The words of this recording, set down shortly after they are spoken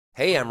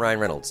Hey, I'm Ryan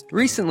Reynolds.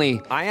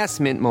 Recently, I asked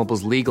Mint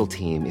Mobile's legal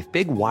team if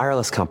big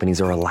wireless companies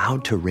are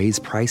allowed to raise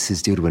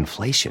prices due to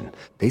inflation.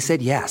 They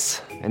said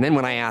yes. And then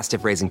when I asked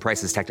if raising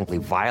prices technically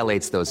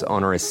violates those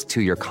onerous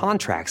two-year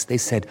contracts, they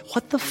said,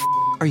 "What the f***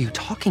 are you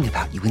talking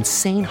about, you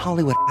insane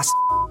Hollywood ass f-?"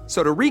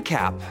 So to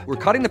recap, we're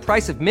cutting the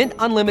price of Mint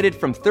Unlimited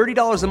from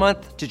 $30 a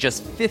month to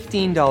just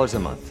 $15 a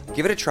month.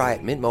 Give it a try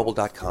at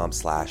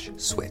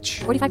mintmobile.com/switch.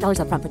 $45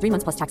 up front for 3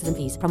 months plus taxes and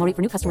fees. Promo rate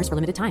for new customers for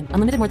limited time.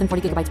 Unlimited more than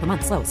 40 gigabytes per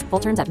month. Slows full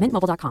terms at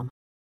mintmobile.com.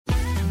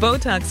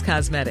 Botox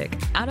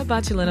Cosmetic, out of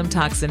botulinum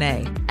toxin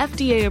A,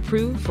 FDA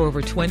approved for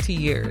over 20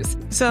 years.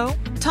 So,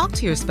 talk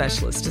to your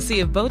specialist to see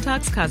if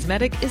Botox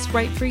Cosmetic is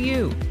right for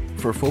you.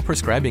 For full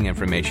prescribing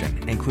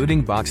information,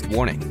 including boxed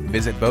warning,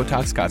 visit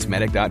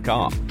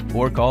BotoxCosmetic.com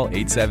or call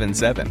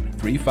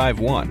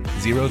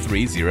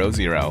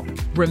 877-351-0300.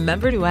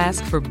 Remember to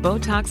ask for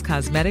Botox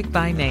Cosmetic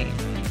by name.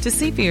 To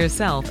see for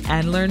yourself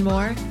and learn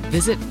more,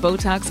 visit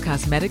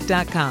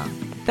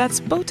BotoxCosmetic.com. That's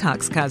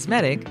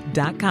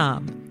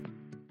BotoxCosmetic.com.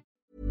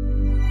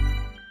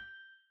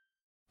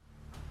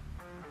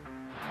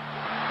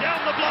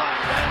 Down the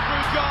blind,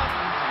 Andrew John.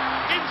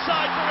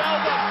 Inside for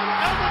Albert.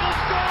 Albert will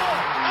score.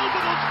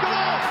 Albert will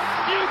score.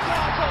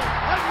 Newcastle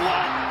have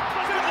won.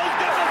 But Fiddler's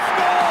going to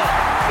score.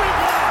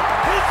 Fiddler,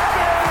 his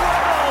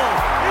farewell.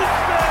 His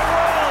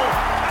farewell.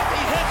 And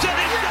he hits it.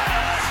 He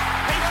does.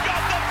 He's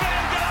got the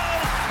field goal.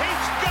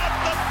 He's got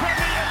the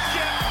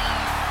premiership.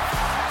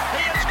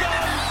 He has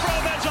gone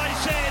from, as I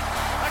said,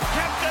 a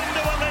captain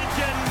to a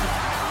legend.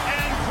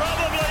 And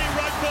probably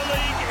rugby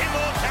league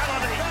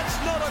immortality. That's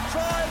not a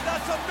try.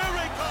 That's a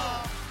miracle.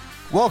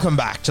 Welcome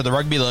back to the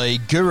Rugby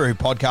League Guru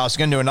podcast. We're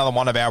going to do another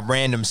one of our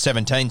random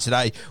 17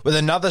 today with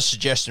another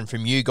suggestion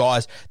from you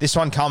guys. This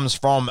one comes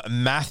from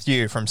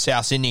Matthew from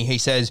South Sydney. He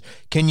says,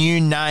 can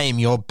you name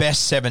your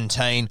best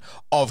 17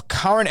 of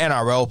current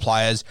NRL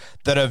players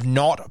that have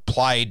not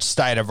played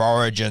State of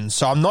Origin?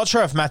 So I'm not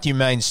sure if Matthew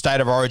means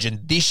State of Origin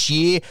this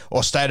year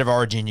or State of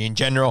Origin in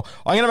general.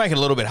 I'm going to make it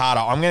a little bit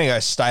harder. I'm going to go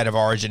State of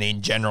Origin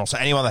in general. So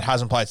anyone that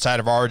hasn't played State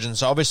of Origin,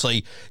 so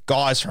obviously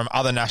guys from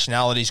other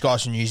nationalities,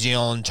 guys from New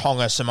Zealand,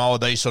 Tonga, Samoa,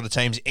 these sort of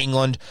teams,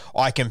 England,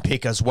 I can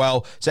pick as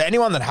well. So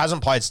anyone that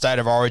hasn't played State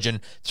of Origin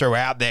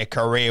throughout their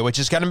career, which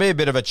is going to be a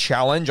bit of a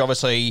challenge.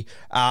 Obviously,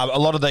 a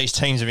lot of these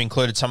teams have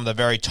included some of the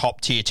very top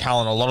tier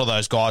talent. A lot of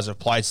those guys have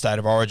played State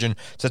of Origin.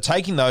 So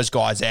taking those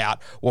guys out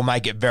will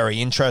make it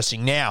very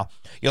interesting. Now,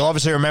 you'll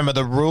obviously remember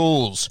the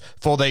rules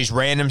for these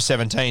random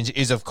 17s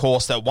is, of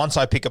course, that once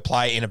I pick a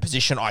player in a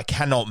position, I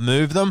cannot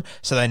move them.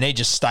 So they need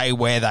to stay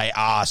where they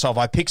are. So if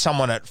I pick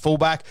someone at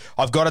fullback,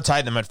 I've got to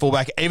take them at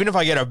fullback. Even if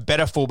I get a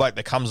better fullback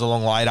that comes along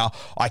later,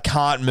 I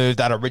can't move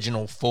that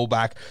original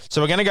fullback.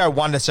 So we're going to go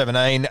 1 to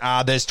 17.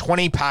 There's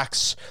 20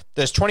 packs.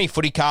 There's 20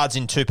 footy cards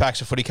in 2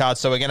 packs of footy cards.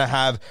 So we're going to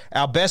have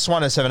our best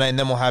 1 to 17.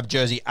 Then we'll have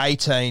jersey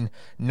 18,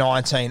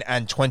 19,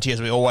 and 20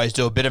 as we always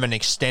do. A bit of an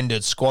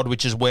extended squad,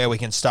 which is where we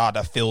can start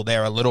to fill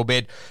there a little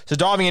bit. So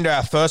diving into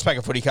our first pack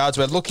of footy cards,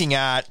 we're looking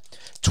at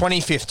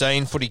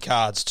 2015 footy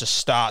cards to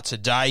start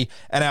today.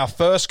 And our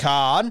first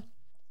card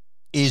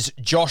is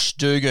Josh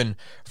Dugan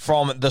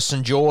from the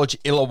St.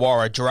 George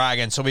Illawarra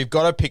Dragons. So we've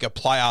got to pick a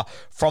player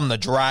from the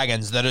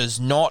Dragons that has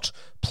not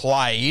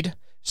played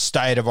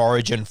State of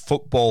Origin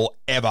football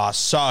ever.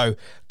 So,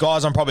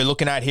 guys, I'm probably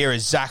looking at here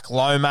is Zach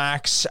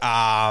Lomax,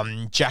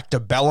 Jack de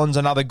Bellin's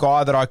another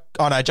guy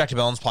that Jack de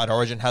Bellin's played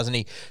Origin, hasn't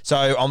he? So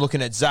I'm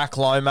looking at Zach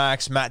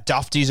Lomax, Matt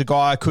Duffy's a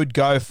guy I could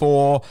go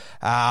for.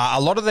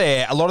 A lot of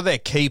their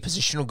key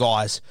positional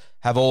guys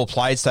have all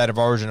played State of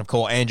Origin, of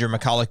course. Andrew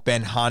McCulloch,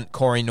 Ben Hunt,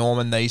 Corey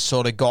Norman, these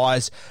sort of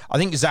guys. I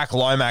think Zach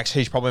Lomax,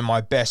 he's probably my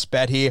best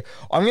bet here.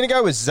 I'm going to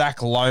go with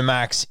Zach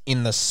Lomax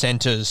in the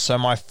centres. So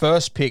my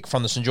first pick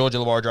from the St. George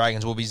Illawarra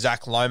Dragons will be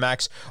Zach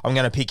Lomax. I'm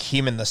going to pick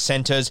him in the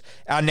centres.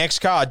 Our next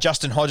card,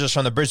 Justin Hodges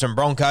from the Brisbane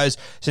Broncos.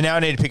 So now I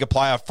need to pick a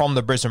player from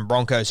the Brisbane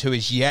Broncos who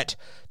is yet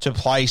to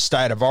play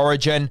State of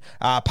Origin.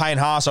 Payne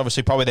Haas,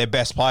 obviously probably their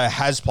best player,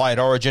 has played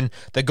Origin.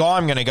 The guy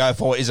I'm going to go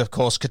for is, of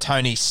course,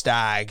 Katoni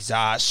Staggs.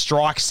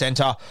 Strike centre.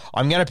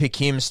 I'm going to pick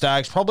him,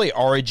 Staggs. Probably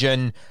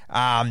Origin.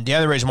 The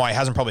only reason why he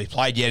hasn't probably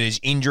played yet is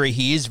injury.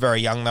 He is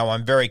very young, though.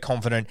 I'm very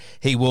confident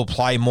he will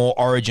play more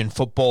Origin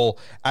football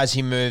as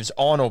he moves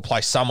on, or play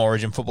some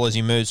Origin football as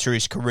he moves through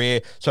his career.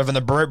 So from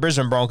the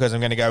Brisbane Broncos, I'm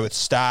going to go with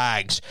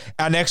Staggs.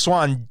 Our next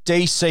one,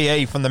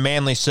 DCE from the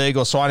Manly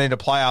Seagulls. So I need a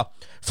player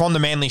from the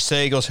Manly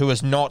Seagulls who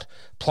has not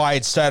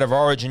played State of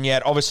Origin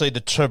yet. Obviously, the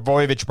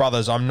Trbojevic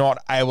brothers, I'm not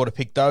able to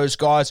pick those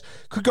guys.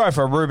 Could go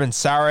for a Ruben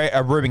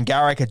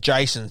Garrick, a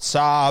Jason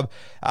Saab.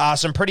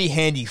 Some pretty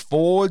handy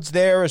forwards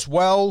there as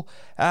well.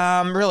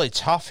 Really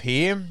tough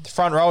here.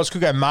 Front rowers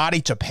could go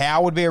Marty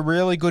Tapau would be a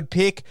really good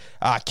pick.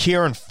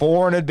 Kieran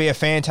Foran would be a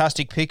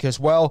fantastic pick as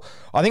well.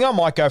 I think I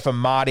might go for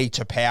Marty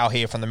Tapau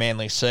here from the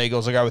Manly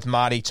Seagulls. I'll go with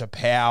Marty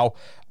Tapau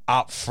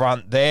up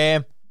front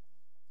there.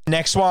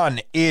 Next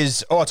one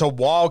is, it's a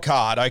wild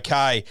card.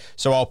 Okay,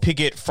 so I'll pick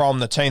it from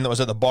the team that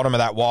was at the bottom of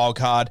that wild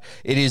card.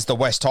 It is the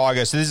West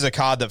Tigers. So this is a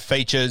card that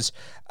features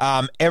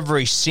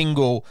every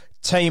single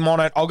team on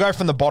it. I'll go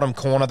from the bottom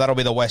corner. That'll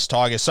be the West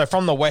Tigers. So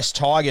from the West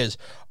Tigers,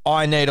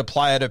 I need a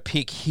player to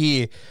pick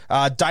here.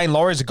 Dane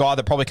Laurie is a guy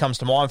that probably comes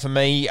to mind for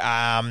me.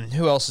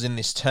 Who else is in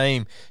this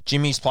team?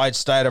 Jimmy's played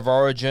State of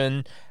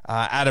Origin.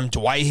 Adam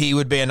Dwayhe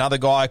would be another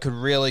guy I could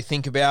really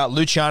think about.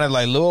 Luciano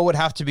Leilua would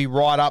have to be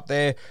right up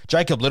there.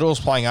 Jacob Little's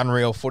playing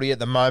unreal footy at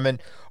the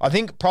moment. I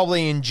think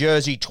probably in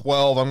jersey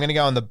 12, I'm going to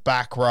go in the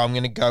back row. I'm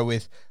going to go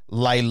with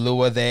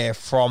Leilua there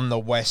from the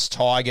West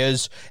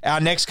Tigers.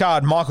 Our next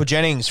card, Michael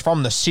Jennings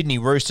from the Sydney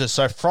Roosters.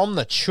 So from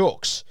the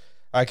Chooks.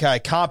 Okay,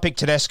 can't pick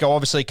Tedesco,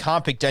 obviously.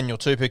 Can't pick Daniel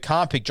Tupu.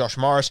 Can't pick Josh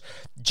Morris.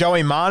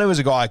 Joey Manu is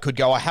a guy I could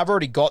go. I have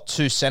already got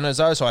 2 centres,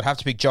 though, so I'd have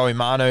to pick Joey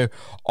Manu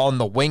on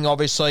the wing,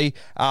 obviously.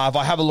 If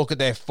I have a look at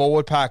their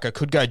forward pack, I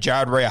could go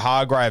Jared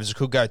Rea-Hargraves. I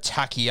could go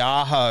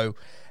Takiaho.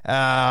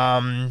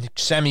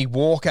 Sammy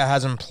Walker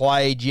hasn't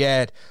played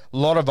yet. A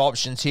lot of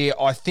options here.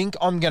 I think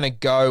I'm going to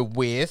go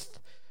with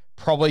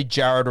probably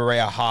Jared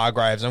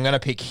Rea-Hargraves. I'm going to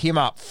pick him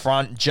up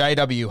front.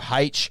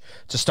 JWH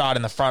to start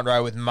in the front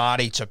row with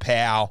Marty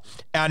Tapau.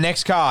 Our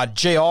next card,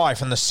 GI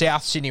from the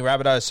South Sydney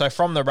Rabbitohs. So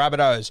from the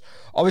Rabbitohs,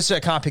 obviously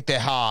I can't pick their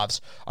halves.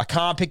 I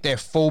can't pick their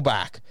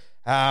fullback.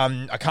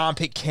 I can't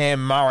pick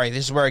Cam Murray.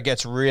 This is where it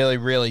gets really,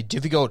 really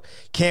difficult.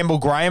 Campbell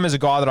Graham is a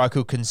guy that I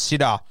could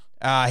consider.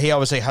 He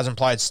obviously hasn't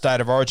played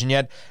State of Origin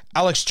yet.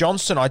 Alex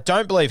Johnston, I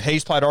don't believe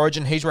he's played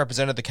Origin. He's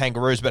represented the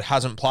Kangaroos but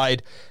hasn't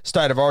played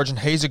State of Origin.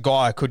 He's a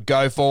guy I could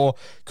go for.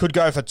 Could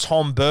go for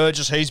Tom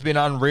Burgess. He's been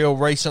unreal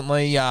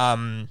recently.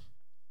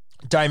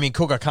 Damien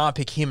Cook, I can't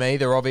pick him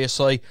either,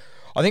 obviously.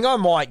 I think I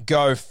might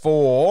go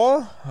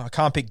for... I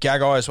can't pick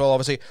Gagai as well,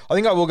 obviously. I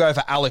think I will go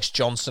for Alex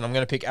Johnston. I'm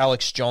going to pick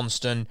Alex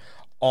Johnston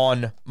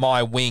on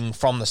my wing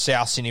from the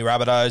South Sydney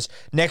Rabbitohs.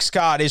 Next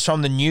card is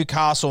from the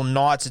Newcastle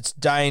Knights. It's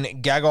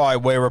Dane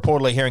Gagai. We're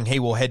reportedly hearing he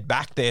will head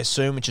back there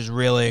soon, which is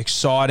really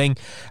exciting.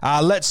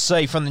 Let's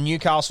see, from the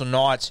Newcastle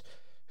Knights,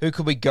 who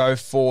could we go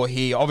for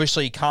here?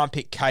 Obviously, you can't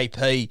pick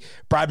KP.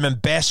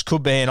 Bradman Best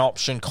could be an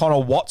option. Connor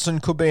Watson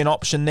could be an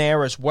option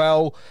there as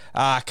well.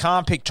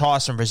 Can't pick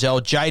Tyson Frizzell.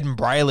 Jaden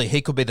Brayley,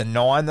 he could be the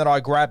 9 that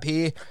I grab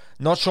here.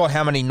 Not sure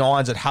how many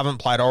 9s that haven't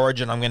played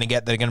Origin I'm going to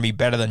get that are going to be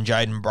better than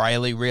Jaden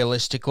Brayley,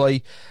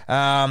 realistically.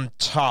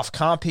 Tough.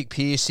 Can't pick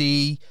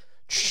Piercy.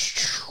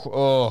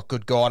 Oh,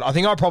 good God. I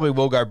think I probably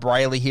will go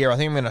Brayley here. I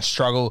think I'm going to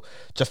struggle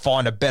to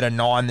find a better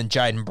 9 than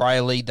Jaden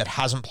Brayley that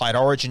hasn't played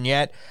Origin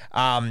yet.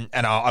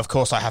 Of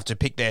course, I have to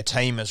pick their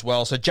team as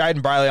well. So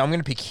Jaden Brayley, I'm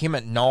going to pick him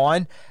at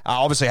 9.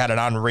 Obviously had an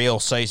unreal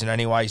season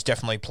anyway. He's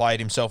definitely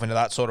played himself into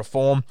that sort of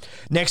form.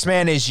 Next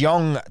man is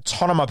Young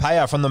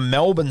Tonamapea from the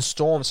Melbourne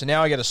Storm. So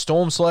now I get a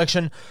Storm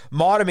selection.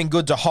 Might have been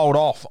good to hold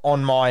off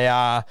on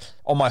my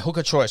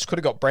hooker choice. Could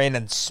have got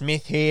Brandon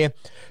Smith here.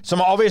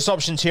 Some obvious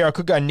options here. I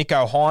could go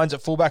Nico Hines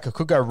at fullback. I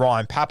could go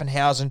Ryan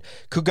Pappenhausen.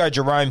 Could go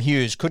Jerome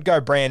Hughes. Could go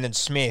Brandon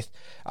Smith.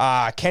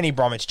 Kenny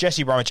Bromwich.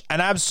 Jesse Bromwich.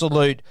 An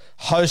absolute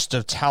host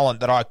of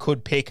talent that I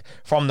could pick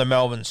from the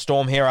Melbourne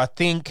Storm here. I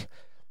think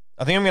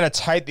I'm going to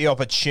take the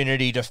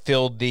opportunity to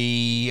fill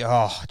the...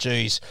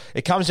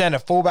 It comes down to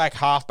fullback,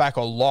 halfback,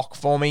 or lock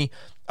for me.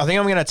 I think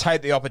I'm going to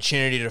take the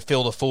opportunity to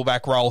fill the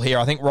fullback role here.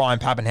 I think Ryan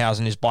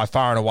Pappenhausen is by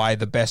far and away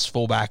the best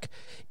fullback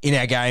in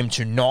our game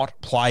to not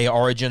play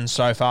Origin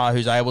so far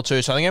who's able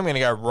to. So I think I'm going to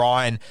go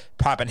Ryan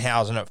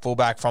Pappenhausen at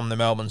fullback from the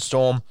Melbourne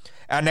Storm.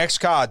 Our next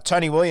card,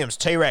 Tony Williams,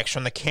 T-Rex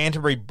from the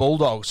Canterbury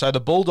Bulldogs. So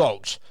the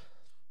Bulldogs,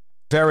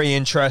 very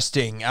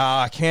interesting.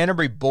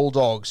 Canterbury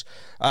Bulldogs,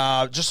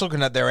 just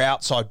looking at their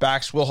outside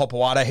backs, Will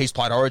Hopewada, he's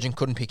played Origin,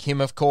 couldn't pick him,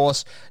 of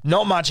course.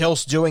 Not much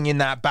else doing in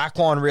that back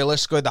line,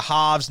 realistically. The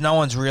halves, no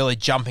one's really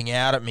jumping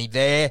out at me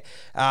there.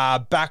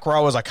 Back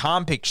rowers, I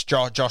can't pick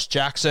Josh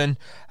Jackson.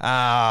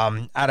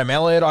 Adam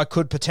Elliott, I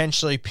could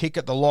potentially pick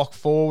at the lock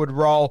forward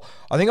role.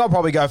 I think I'll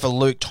probably go for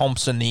Luke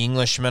Thompson, the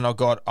Englishman.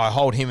 I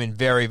hold him in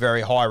very,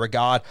 very high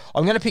regard.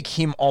 I'm going to pick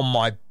him on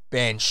my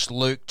bench,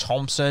 Luke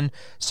Thompson.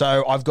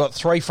 So I've got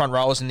 3 front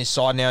rowers in this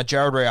side now.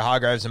 Jared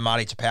Rea-Hargraves and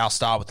Marty Tapau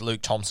start with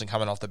Luke Thompson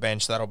coming off the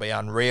bench. That'll be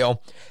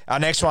unreal. Our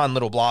next one,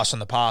 little blast from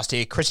the past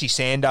here. Chrissy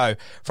Sando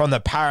from the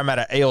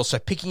Parramatta Eels. So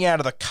picking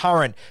out of the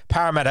current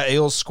Parramatta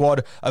Eels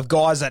squad of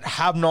guys that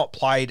have not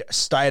played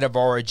State of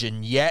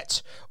Origin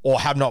yet,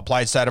 or have not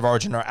played State of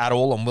Origin at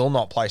all and will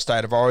not play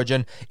State of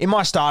Origin. In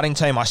my starting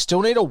team, I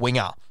still need a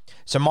winger.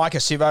 So Micah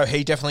Sivo,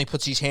 he definitely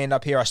puts his hand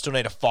up here. I still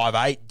need a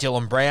 5'8",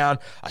 Dylan Brown.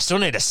 I still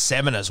need a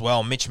 7 as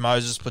well. Mitch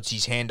Moses puts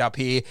his hand up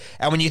here.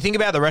 And when you think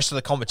about the rest of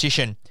the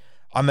competition,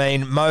 I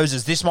mean,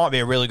 Moses, this might be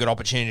a really good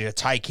opportunity to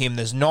take him.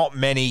 There's not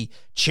many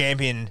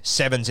champion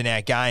 7s in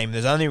our game.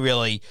 There's only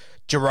really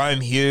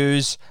Jerome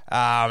Hughes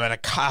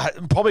and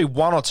probably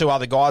 1 or 2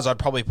 other guys I'd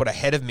probably put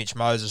ahead of Mitch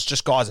Moses,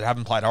 just guys that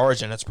haven't played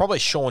Origin. It's probably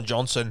Sean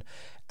Johnson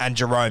and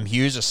Jerome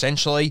Hughes,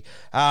 essentially.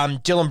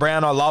 Dylan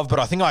Brown I love, but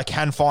I think I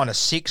can find a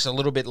 6 a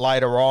little bit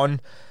later on.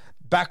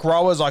 Back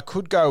rowers, I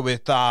could go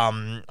with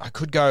Papali'i. I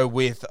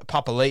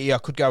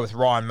could go with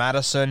Ryan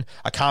Madison.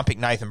 I can't pick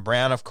Nathan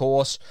Brown, of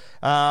course.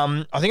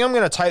 I think I'm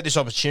going to take this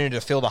opportunity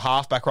to fill the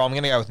halfback role. I'm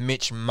going to go with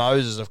Mitch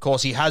Moses. Of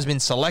course, he has been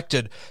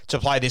selected to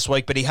play this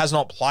week, but he has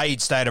not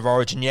played State of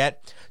Origin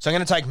yet. So I'm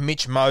going to take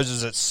Mitch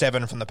Moses at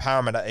 7 from the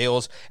Parramatta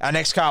Eels. Our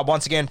next card,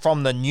 once again,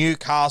 from the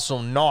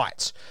Newcastle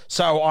Knights.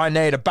 So I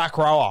need a back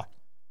rower.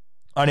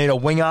 I need a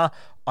winger.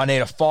 I need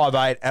a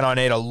 5'8", and I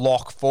need a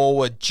lock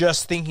forward.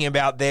 Just thinking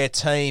about their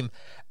team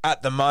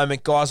at the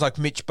moment, guys like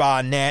Mitch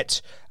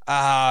Barnett,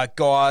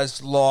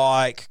 guys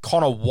like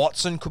Connor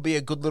Watson could be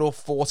a good little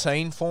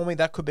 14 for me.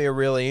 That could be a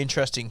really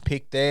interesting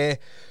pick there.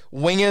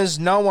 Wingers,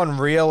 no one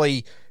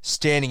really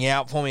standing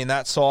out for me in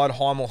that side.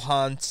 Heimel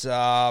Hunt,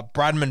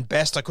 Bradman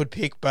Best I could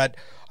pick, but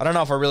I don't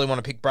know if I really want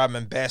to pick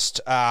Bradman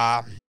Best.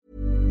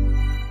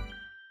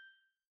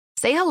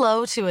 Say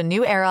hello to a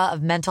new era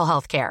of mental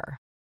health care.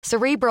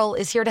 Cerebral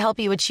is here to help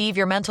you achieve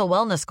your mental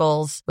wellness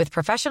goals with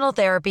professional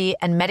therapy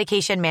and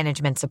medication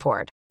management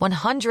support.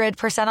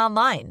 100%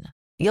 online.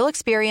 You'll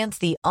experience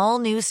the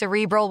all-new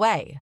Cerebral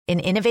Way,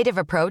 an innovative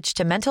approach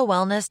to mental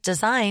wellness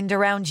designed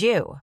around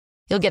you.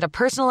 You'll get a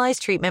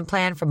personalized treatment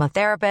plan from a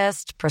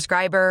therapist,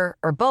 prescriber,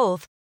 or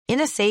both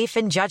in a safe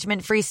and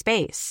judgment-free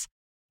space.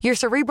 Your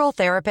Cerebral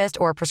therapist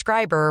or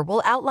prescriber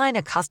will outline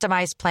a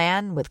customized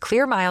plan with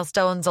clear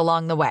milestones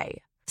along the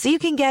way, so you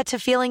can get to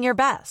feeling your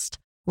best.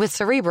 With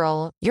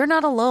Cerebral, you're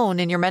not alone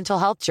in your mental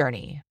health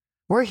journey.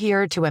 We're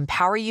here to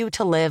empower you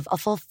to live a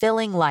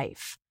fulfilling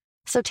life.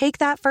 So take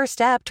that first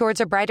step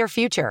towards a brighter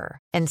future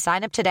and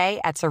sign up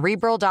today at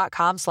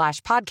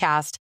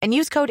Cerebral.com/podcast and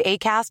use code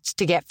ACAST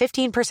to get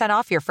 15%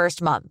 off your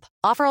first month.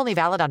 Offer only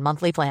valid on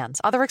monthly plans.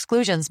 Other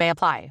exclusions may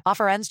apply.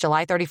 Offer ends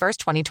July 31st,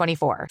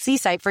 2024. See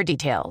site for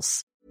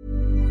details.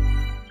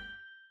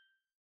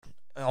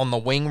 On the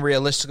wing,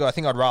 realistically, I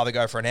think I'd rather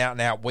go for an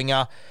out-and-out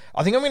winger.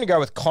 I think I'm going to go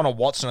with Connor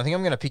Watson. I think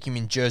I'm going to pick him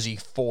in jersey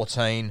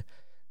 14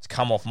 to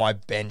come off my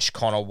bench.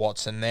 Connor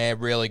Watson there,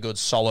 really good,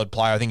 solid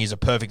player. I think he's a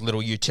perfect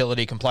little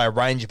utility, can play a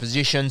range of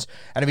positions,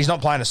 and if he's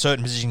not playing a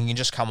certain position, he can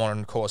just come on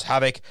and cause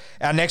havoc.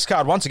 Our next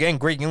card, once again,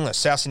 Greg Inglis,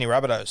 South Sydney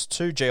Rabbitohs.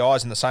 2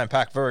 GIs in the same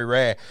pack, very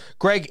rare.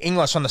 Greg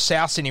Inglis on the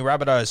South Sydney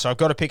Rabbitohs, so I've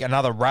got to pick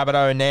another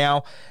Rabbitoh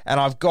now, and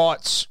I've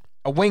got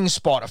a wing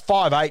spot, a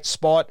 5'8"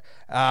 spot.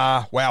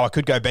 Wow, I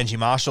could go Benji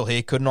Marshall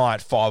here, couldn't I, at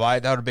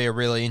 5'8"? That would be a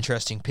really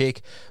interesting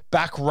pick.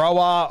 Back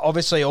rower,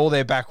 obviously all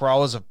their back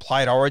rowers have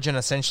played Origin,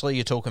 essentially.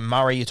 You're talking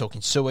Murray, you're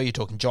talking Suey, you're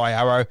talking Jai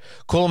Arrow.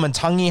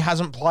 Kulamantangi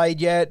hasn't played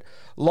yet.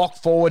 Lock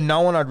forward, no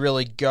one I'd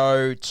really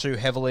go too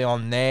heavily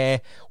on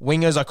there.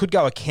 Wingers, I could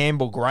go a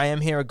Campbell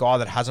Graham here, a guy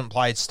that hasn't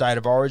played State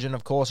of Origin,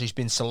 of course. He's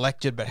been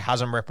selected but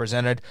hasn't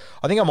represented.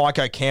 I think I might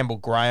go Campbell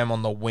Graham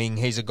on the wing.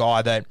 He's a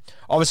guy that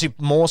obviously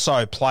more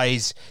so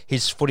plays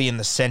his footy in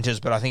the centres,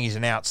 but I think he's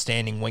an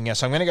outstanding winger.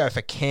 So I'm going to go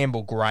for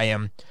Campbell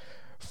Graham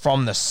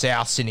from the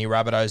South Sydney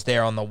Rabbitohs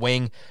there on the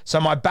wing.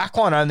 So my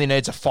backline only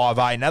needs a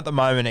 5'8", and at the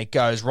moment it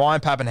goes Ryan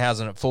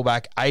Pappenhausen at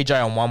fullback,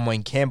 AJ on one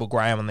wing, Campbell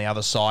Graham on the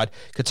other side,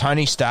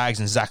 Katoni Staggs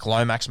and Zach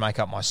Lomax make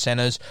up my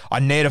centres.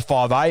 I need a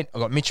 5'8". I've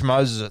got Mitch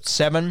Moses at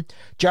 7,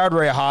 Jared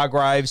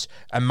Rea-Hargraves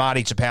and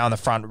Marty Tapau in the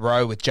front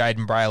row with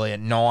Jaden Brayley at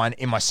 9.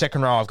 In my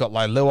second row, I've got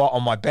Leilua.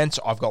 On my bench,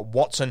 I've got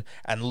Watson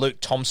and Luke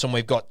Thompson.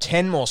 We've got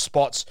 10 more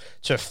spots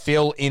to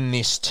fill in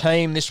this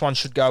team. This one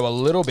should go a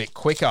little bit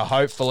quicker,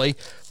 hopefully.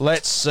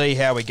 Let's see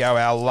how we go.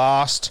 Our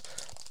last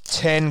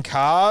 10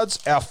 cards.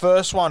 Our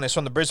first one is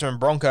from the Brisbane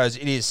Broncos.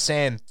 It is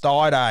Sam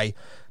Thaiday.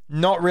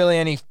 Not really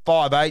any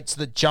 5'8s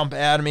that jump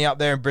out at me up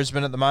there in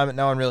Brisbane at the moment.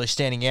 No one really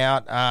standing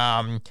out.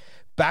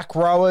 Back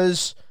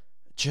rowers,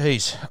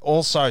 geez,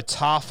 also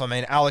tough. I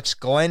mean, Alex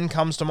Glenn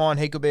comes to mind.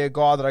 He could be a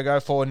guy that I go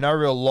for. No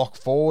real lock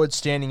forward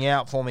standing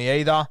out for me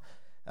either.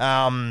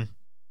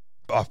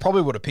 I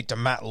probably would have picked a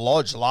Matt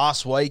Lodge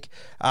last week,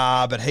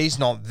 but he's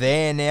not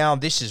there now.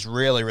 This is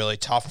really, really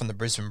tough from the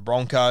Brisbane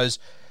Broncos.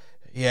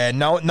 Yeah,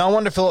 no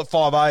one to fill at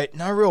 5'8".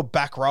 No real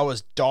back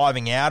rowers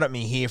diving out at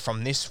me here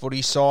from this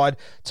footy side.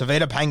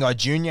 Tavita Pangai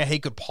Jr., he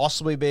could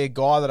possibly be a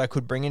guy that I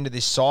could bring into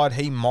this side.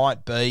 He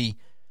might be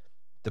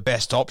the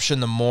best option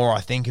the more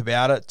I think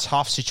about it.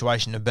 Tough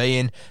situation to be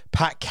in.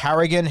 Pat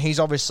Carrigan, he's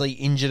obviously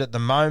injured at the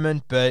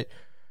moment, but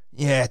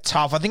yeah,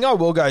 tough. I think I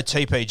will go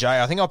TPJ.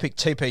 I think I'll pick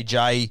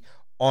TPJ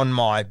on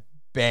my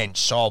bench,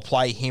 so I'll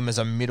play him as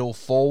a middle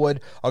forward.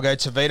 I'll go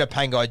Tavita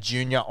Pangai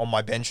Jr. on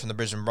my bench from the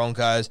Brisbane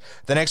Broncos.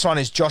 The next one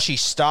is Joshy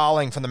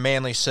Starling from the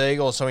Manly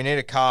Seagulls, so we need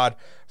a card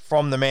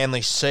from the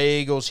Manly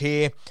Seagulls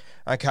here.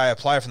 Okay, a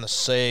player from the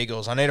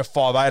Seagulls. I need a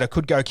 5'8". I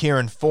could go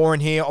Kieran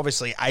Foran here,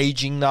 obviously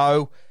aging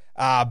though.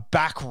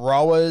 Back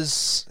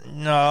rowers,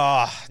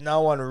 no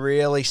one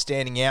really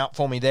standing out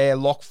for me there.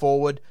 Lock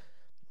forward,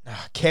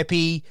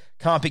 Kepi,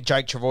 can't pick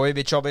Jake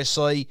Trbojevic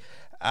obviously.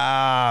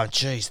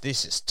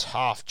 This is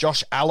tough.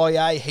 Josh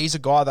Aloiai, he's a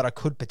guy that I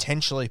could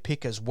potentially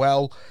pick as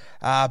well.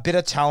 Bit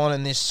of talent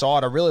in this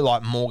side. I really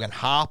like Morgan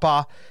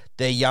Harper,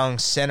 their young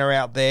centre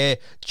out there.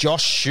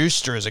 Josh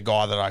Schuster is a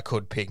guy that I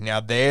could pick. Now,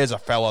 there's a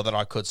fella that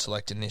I could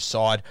select in this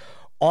side.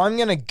 I'm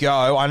going to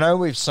go, I know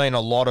we've seen a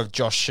lot of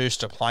Josh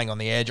Schuster playing on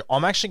the edge.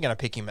 I'm actually going to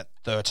pick him at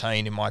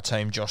 13 in my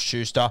team, Josh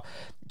Schuster.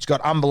 He's got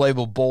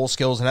unbelievable ball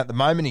skills, and at the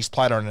moment he's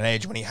played on an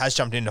edge. When he has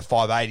jumped into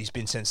 5'8", he's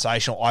been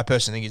sensational. I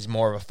personally think he's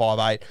more of a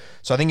 5'8",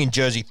 so I think in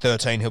jersey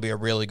 13 he'll be a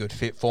really good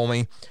fit for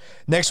me.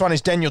 Next one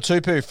is Daniel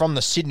Tupou from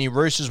the Sydney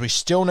Roosters. We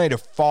still need a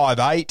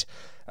 5'8".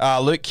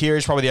 Luke Keary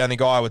is probably the only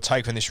guy I would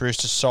take from this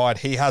Roosters side.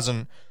 He has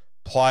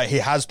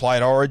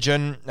played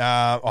Origin.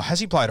 Or has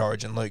he played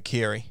Origin, Luke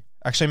Keary?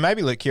 Actually,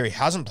 maybe Luke Keary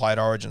hasn't played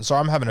Origin, so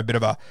I'm having a bit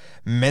of a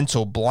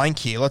mental blank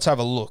here. Let's have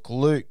a look.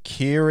 Luke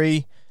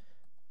Keary,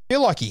 I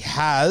feel like he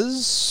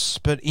has,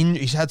 but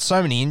he's had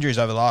so many injuries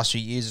over the last few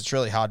years, it's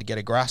really hard to get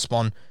a grasp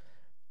on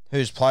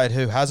who's played,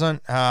 who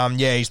hasn't.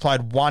 He's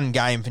played one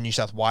game for New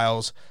South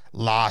Wales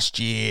last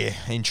year.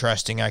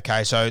 Interesting.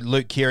 Okay, so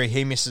Luke Keary,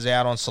 he misses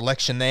out on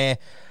selection there.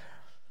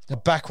 The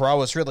back row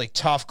is really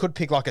tough. Could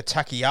pick like a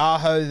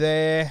Takiaho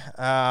there.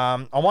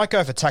 I might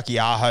go for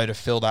Takiaho to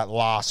fill that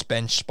last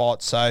bench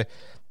spot. So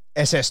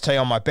SST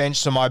on my bench.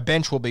 So my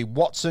bench will be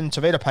Watson,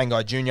 Tavita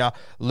Pangai Jr.,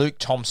 Luke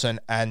Thompson,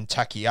 and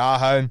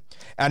Takiaho.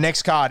 Our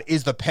next card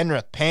is the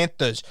Penrith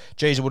Panthers.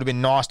 Geez, it would have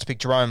been nice to pick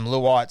Jerome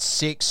Luai at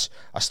 6.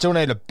 I still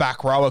need a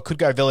back rower. Could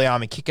go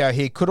Viliami Kikau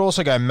here. Could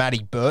also go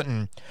Matty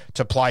Burton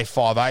to play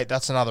 5'8".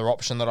 That's another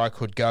option that I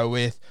could go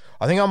with.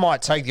 I think I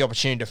might take the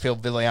opportunity to fill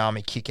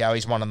Viliami Kikau.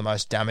 He's one of the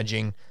most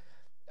damaging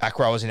back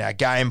rowers in our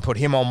game. Put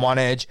him on one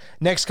edge.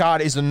 Next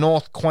card is the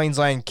North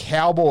Queensland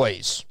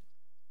Cowboys.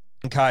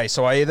 Okay,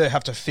 so I either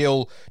have to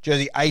fill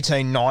jersey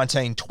 18,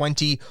 19,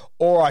 20,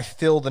 or I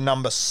fill the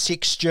number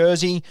 6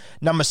 jersey.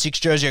 Number 6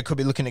 jersey, I could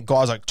be looking at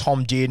guys like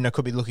Tom Dearden. I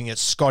could be looking at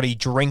Scotty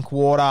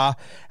Drinkwater.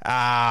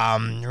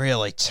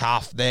 Really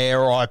tough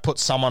there. Or I put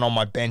someone on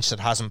my bench that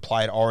hasn't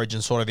played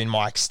Origin sort of in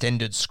my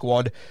extended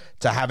squad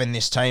to have in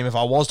this team. If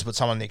I was to put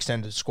someone in the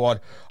extended squad,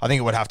 I think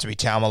it would have to be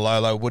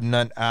Taumalolo, wouldn't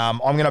it? I'm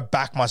going to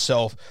back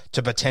myself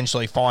to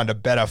potentially find a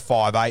better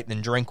 5'8"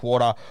 than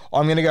Drinkwater.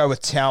 I'm going to go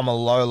with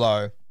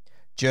Taumalolo.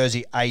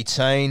 Jersey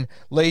 18.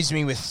 Leaves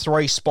me with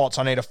 3 spots.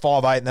 I need a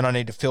 5'8", and then I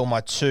need to fill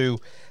my 2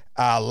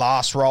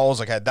 last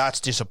roles. Okay, that's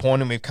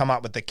disappointing. We've come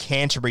up with the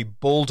Canterbury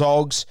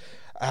Bulldogs.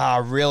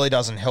 Really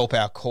doesn't help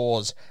our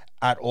cause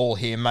at all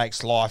here.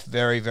 Makes life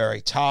very,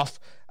 very tough.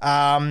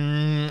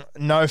 No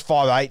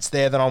 5'8s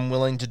there that I'm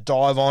willing to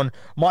dive on.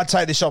 Might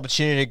take this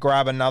opportunity to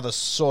grab another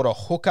sort of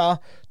hooker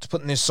to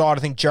put in this side.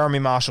 I think Jeremy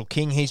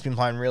Marshall-King, he's been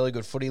playing really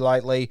good footy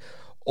lately.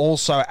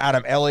 Also,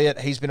 Adam Elliott,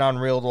 he's been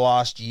unreal the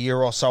last year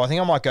or so. I think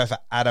I might go for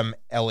Adam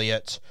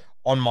Elliott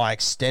on my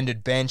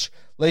extended bench.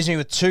 Leaves me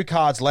with 2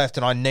 cards left,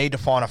 and I need to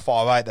find a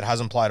 5'8 that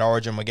hasn't played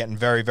Origin. We're getting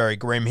very, very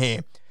grim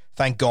here.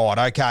 Thank God.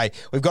 Okay,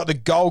 we've got the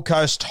Gold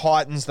Coast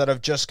Titans that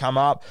have just come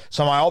up.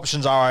 So my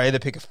options are I either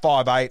pick a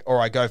 5'8 or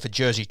I go for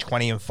jersey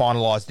 20 and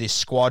finalise this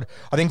squad.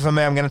 I think for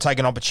me, I'm going to take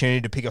an opportunity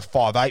to pick a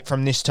 5'8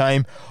 from this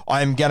team.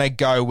 I'm going to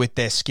go with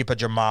their skipper,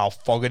 Jamal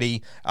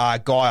Fogarty,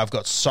 guy I've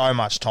got so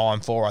much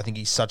time for. I think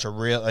he's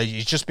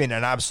he's just been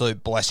an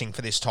absolute blessing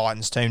for this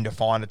Titans team to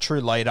find a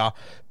true leader.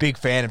 Big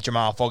fan of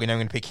Jamal Fogarty. I'm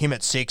going to pick him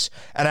at 6.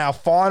 And our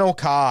final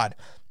card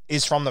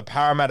is from the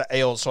Parramatta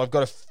Eels. So I've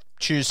got to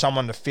choose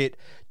someone to fit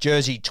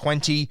jersey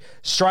 20.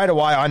 Straight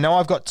away, I know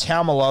I've got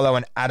Taumalolo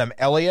and Adam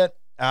Elliott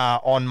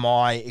on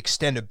my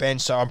extended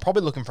bench, so I'm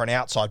probably looking for an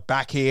outside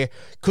back here.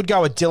 Could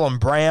go with Dylan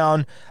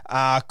Brown.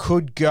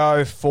 Could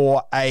go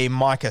for a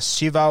Micah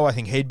Sivo. I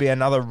think he'd be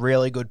another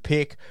really good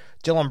pick.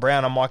 Dylan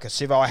Brown and Micah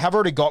Sivo. I have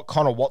already got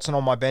Connor Watson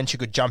on my bench who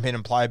could jump in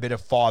and play a bit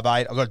of 5'8".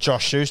 I've got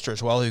Josh Schuster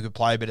as well who could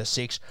play a bit of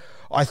 6.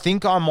 I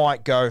think I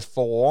might go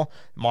for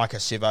Micah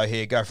Sivo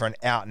here, go for an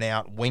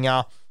out-and-out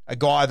winger. A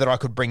guy that I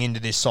could bring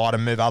into this side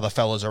and move other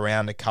fellas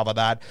around to cover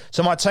that.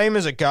 So my team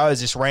as it goes,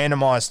 this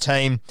randomised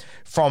team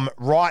from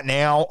right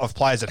now of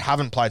players that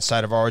haven't played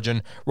State of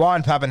Origin: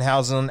 Ryan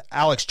Pappenhausen,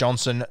 Alex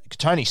Johnson,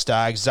 Tony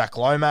Staggs, Zach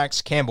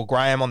Lomax, Campbell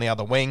Graham on the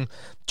other wing,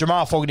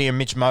 Jamal Fogarty and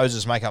Mitch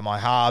Moses make up my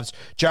halves,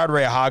 Jared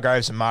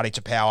Rea-Hargraves and Marty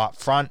Tapau up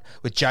front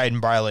with Jaden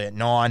Brayley at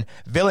 9,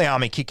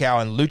 Viliami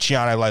Kikau and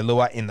Luciano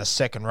Leilua in the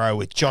second row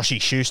with Joshy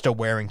Schuster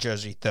wearing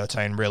jersey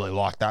 13. Really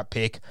like that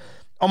pick.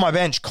 On my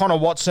bench, Connor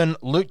Watson,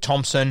 Luke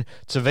Thompson,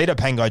 Tavita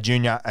Pangai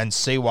Jr. and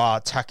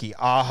Siwa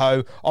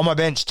Takiaho. On my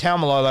bench,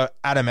 Taumalolo,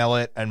 Adam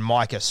Elliott and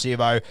Micah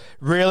Sivo.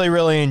 Really,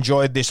 really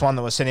enjoyed this one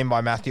that was sent in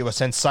by Matthew. A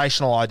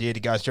sensational idea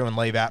to go through and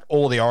leave out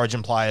all the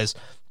Origin players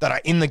that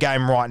are in the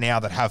game right now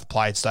that have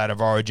played State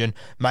of Origin.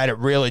 Made it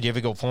really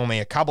difficult for me.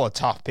 A couple of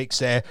tough picks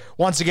there.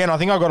 Once again, I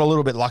think I got a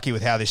little bit lucky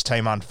with how this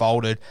team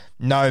unfolded.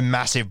 No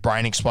massive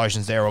brain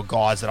explosions there or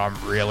guys that I'm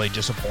really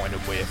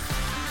disappointed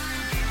with.